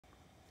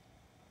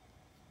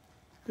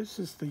This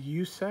is the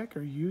UCEC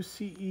or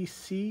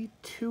UCEC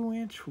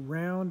 2-inch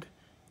round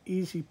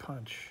easy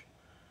punch.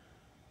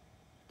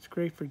 It's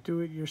great for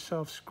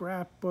do-it-yourself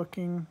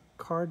scrapbooking,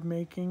 card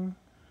making,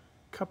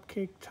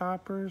 cupcake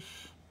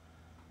toppers,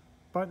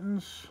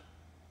 buttons,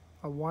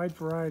 a wide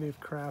variety of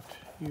craft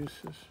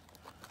uses.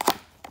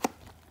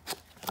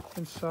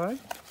 Inside,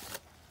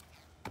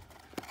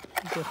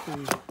 you get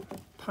the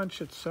punch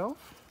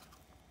itself.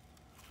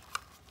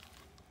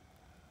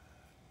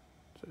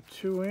 It's a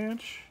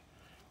 2-inch.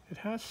 It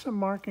has some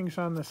markings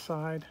on the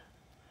side.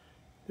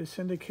 This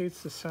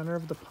indicates the center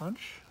of the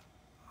punch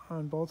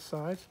on both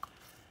sides.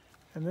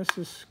 And this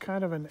is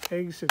kind of an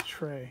exit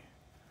tray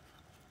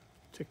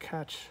to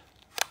catch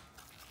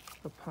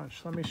the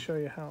punch. Let me show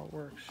you how it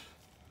works.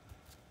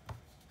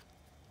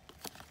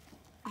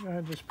 Go ahead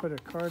and just put a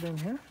card in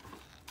here.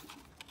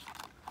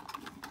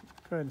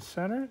 Go ahead and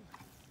center it.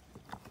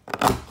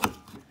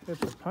 Hit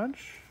the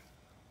punch.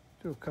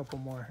 Do a couple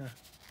more here.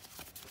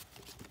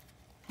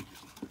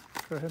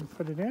 Go ahead and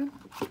put it in,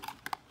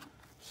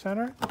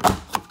 center it,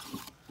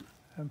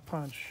 and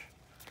punch.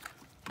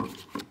 I'm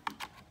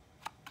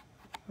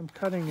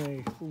cutting a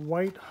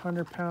white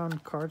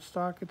 100-pound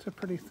cardstock. It's a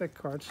pretty thick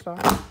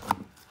cardstock.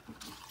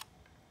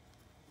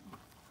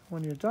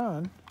 When you're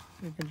done,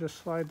 you can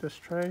just slide this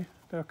tray.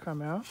 They'll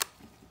come out.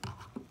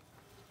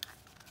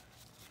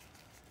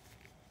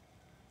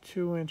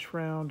 2-inch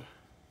round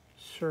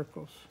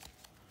circles.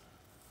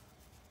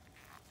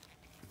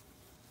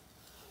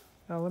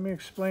 Now let me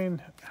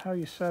explain how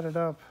you set it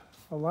up.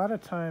 A lot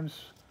of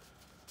times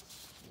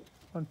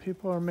when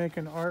people are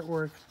making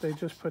artwork, they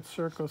just put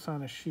circles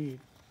on a sheet.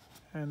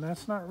 And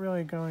that's not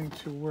really going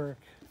to work.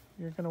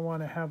 You're going to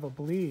want to have a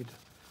bleed.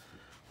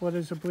 What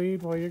is a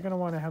bleed? Well, you're going to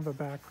want to have a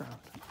background.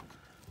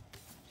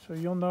 So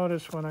you'll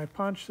notice when I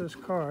punch this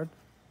card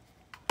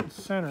and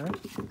center it,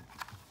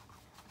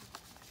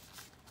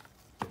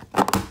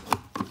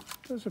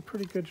 does a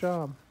pretty good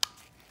job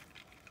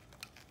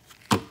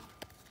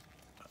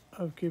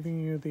of giving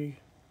you the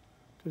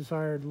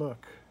desired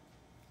look.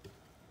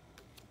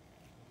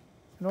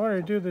 In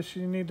order to do this,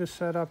 you need to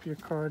set up your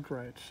card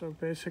right. So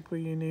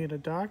basically you need a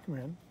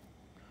document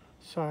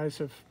size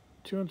of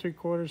 2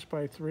 3/4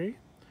 by 3.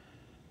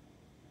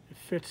 It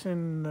fits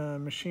in the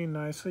machine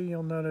nicely.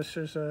 You'll notice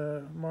there's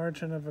a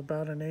margin of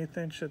about an 1/8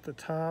 inch at the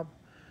top,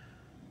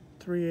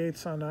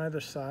 3/8 on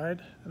either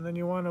side. And then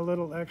you want a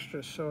little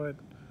extra so it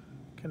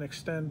can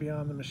extend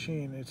beyond the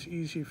machine. It's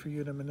easy for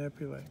you to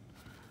manipulate.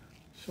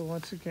 So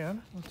once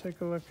again, we'll take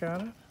a look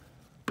at it.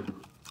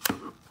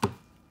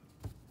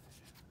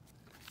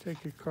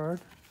 Take your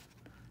card.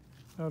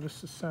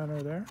 Notice the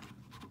center there.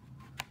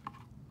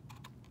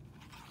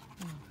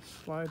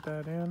 Slide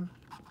that in.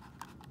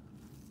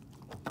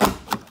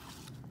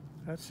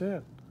 That's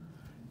it.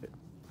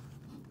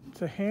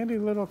 It's a handy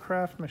little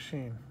craft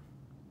machine.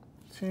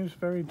 It seems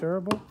very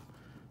durable.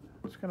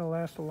 It's going to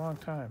last a long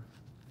time.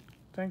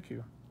 Thank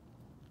you.